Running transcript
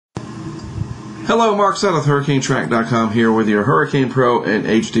Hello, Mark Sudduth, HurricaneTrack.com here with your Hurricane Pro and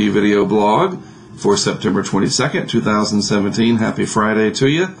HD video blog for September 22nd, 2017. Happy Friday to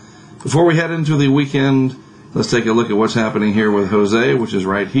you. Before we head into the weekend, let's take a look at what's happening here with Jose, which is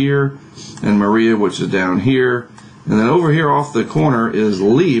right here, and Maria, which is down here. And then over here off the corner is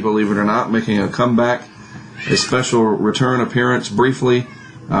Lee, believe it or not, making a comeback, a special return appearance briefly.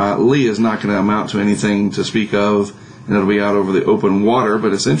 Lee is not going to amount to anything to speak of, and it'll be out over the open water,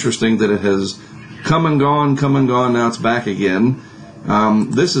 but it's interesting that it has come and gone, now it's back again.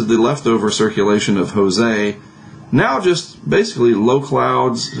 This is the leftover circulation of Jose. Now just basically low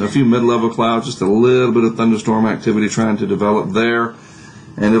clouds, a few mid-level clouds, just a little bit of thunderstorm activity trying to develop there,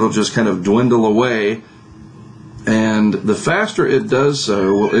 and it'll just kind of dwindle away. And the faster it does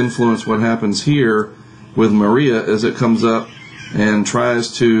so will influence what happens here with Maria as it comes up and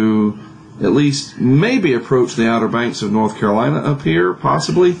tries to at least maybe approach the Outer Banks of North Carolina up here,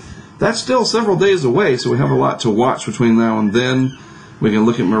 possibly. That's still several days away, so we have a lot to watch between now and then. We can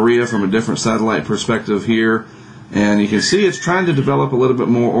look at Maria from a different satellite perspective here, and you can see it's trying to develop a little bit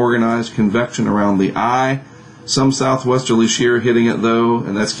more organized convection around the eye. Some southwesterly shear hitting it, though,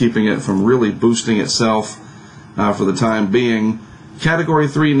 and that's keeping it from really boosting itself for the time being. Category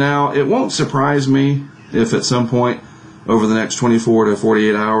 3 now, it won't surprise me if at some point over the next 24 to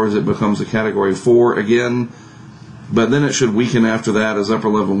 48 hours it becomes a Category 4 again. But then it should weaken after that as upper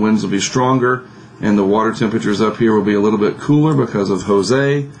level winds will be stronger and the water temperatures up here will be a little bit cooler because of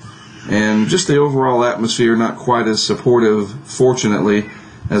Jose. And just the overall atmosphere not quite as supportive, fortunately,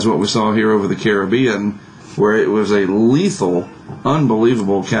 as what we saw here over the Caribbean, where it was a lethal,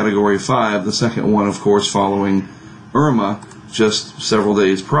 unbelievable Category 5, the second one, of course, following Irma just several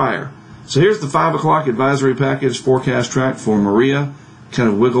days prior. So here's the 5 o'clock advisory package forecast track for Maria. Kind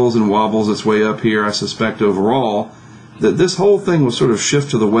of wiggles and wobbles its way up here. I suspect overall that this whole thing will sort of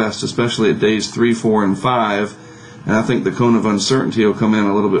shift to the west, especially at days 3, 4, and 5. And I think the cone of uncertainty will come in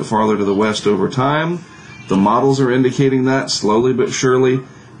a little bit farther to the west over time. The models are indicating that slowly but surely.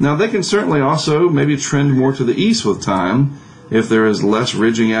 Now, they can certainly also maybe trend more to the east with time if there is less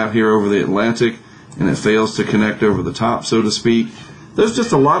ridging out here over the Atlantic and it fails to connect over the top, so to speak. There's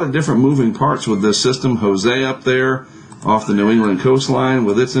just a lot of different moving parts with this system. Jose up there off the New England coastline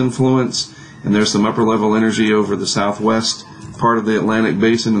with its influence, and there's some upper level energy over the southwest part of the Atlantic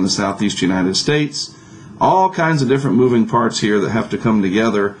basin in the southeast United States. All kinds of different moving parts here that have to come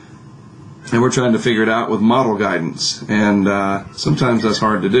together, and we're trying to figure it out with model guidance, and sometimes that's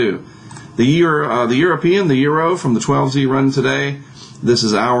hard to do. The European, the Euro from the 12Z run today, this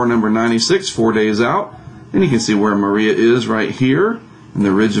is hour number 96, 4 days out, and you can see where Maria is right here, and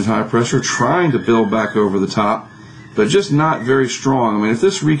the ridge of high pressure trying to build back over the top, but just not very strong. I mean, if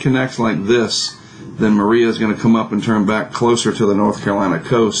this reconnects like this, then Maria is going to come up and turn back closer to the North Carolina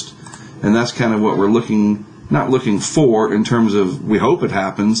coast, and that's kind of what we're not looking for in terms of, we hope it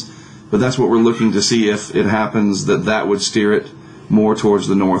happens, but that's what we're looking to see if it happens, that would steer it more towards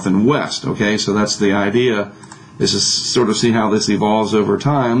the north and west, okay? So that's the idea, is to sort of see how this evolves over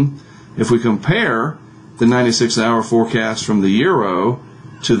time. If we compare the 96-hour forecast from the Euro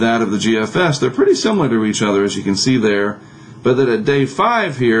to that of the GFS, they're pretty similar to each other, as you can see there. But that at day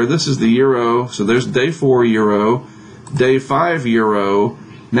 5 here, this is the Euro, so there's day 4 Euro, day 5 Euro.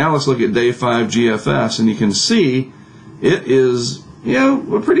 Now let's look at day 5 GFS, and you can see it is,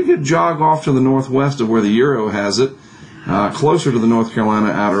 a pretty good jog off to the northwest of where the Euro has it, closer to the North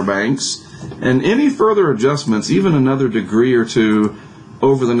Carolina Outer Banks. And any further adjustments, even another degree or two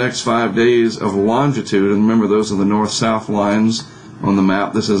over the next 5 days of longitude, and remember those are the north-south lines on the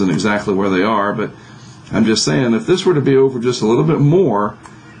map. This isn't exactly where they are, but I'm just saying if this were to be over just a little bit more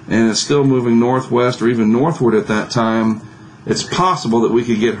and it's still moving northwest or even northward at that time, it's possible that we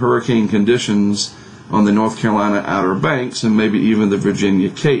could get hurricane conditions on the North Carolina Outer Banks and maybe even the Virginia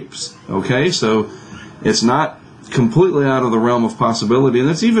Capes. Okay, so it's not completely out of the realm of possibility, and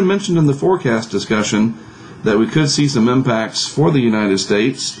it's even mentioned in the forecast discussion that we could see some impacts for the United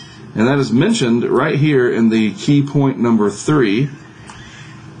States, and that is mentioned right here in the key point number 3,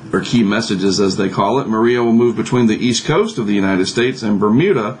 or key messages as they call it. Maria will move between the east coast of the United States and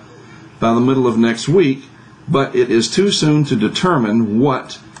Bermuda by the middle of next week, but it is too soon to determine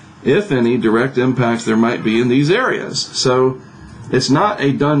what, if any, direct impacts there might be in these areas. So it's not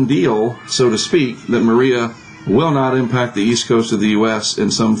a done deal, so to speak, that Maria will not impact the east coast of the U.S.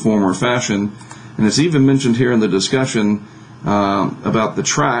 in some form or fashion. And it's even mentioned here in the discussion about the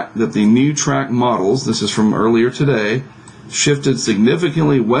track, that the new track models, this is from earlier today, shifted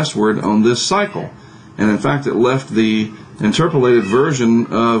significantly westward on this cycle. And in fact, it left the interpolated version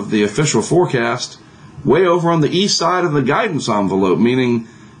of the official forecast way over on the east side of the guidance envelope, meaning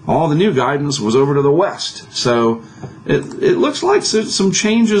all the new guidance was over to the west. So it looks like some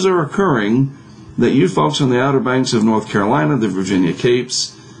changes are occurring that you folks on the Outer Banks of North Carolina, the Virginia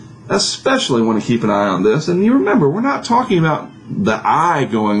Capes, especially want to keep an eye on this. And you remember, we're not talking about the eye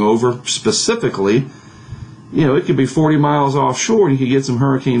going over specifically. You know, it could be 40 miles offshore, and you could get some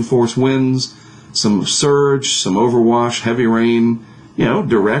hurricane force winds, some surge, some overwash, heavy rain, you know,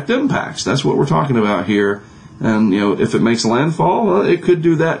 direct impacts. That's what we're talking about here. And, you know, if it makes landfall, well, it could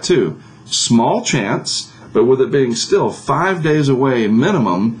do that too. Small chance, but with it being still 5 days away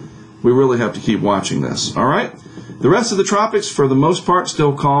minimum, we really have to keep watching this. All right? The rest of the tropics, for the most part,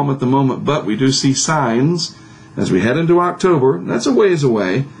 still calm at the moment, but we do see signs as we head into October. That's a ways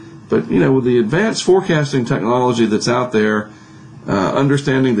away, but, you know, with the advanced forecasting technology that's out there,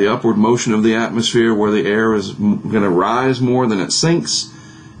 understanding the upward motion of the atmosphere where the air is going to rise more than it sinks,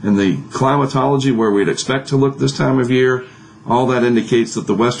 and the climatology where we'd expect to look this time of year, all that indicates that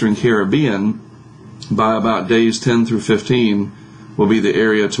the Western Caribbean, by about days 10 through 15, will be the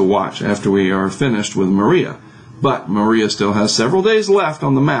area to watch after we are finished with Maria. But Maria still has several days left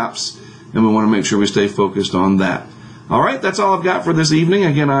on the maps, and we want to make sure we stay focused on that. All right, that's all I've got for this evening.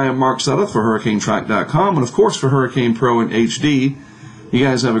 Again, I am Mark Sudduth for HurricaneTrack.com, and of course for Hurricane Pro in HD. You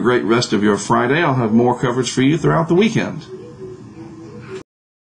guys have a great rest of your Friday. I'll have more coverage for you throughout the weekend.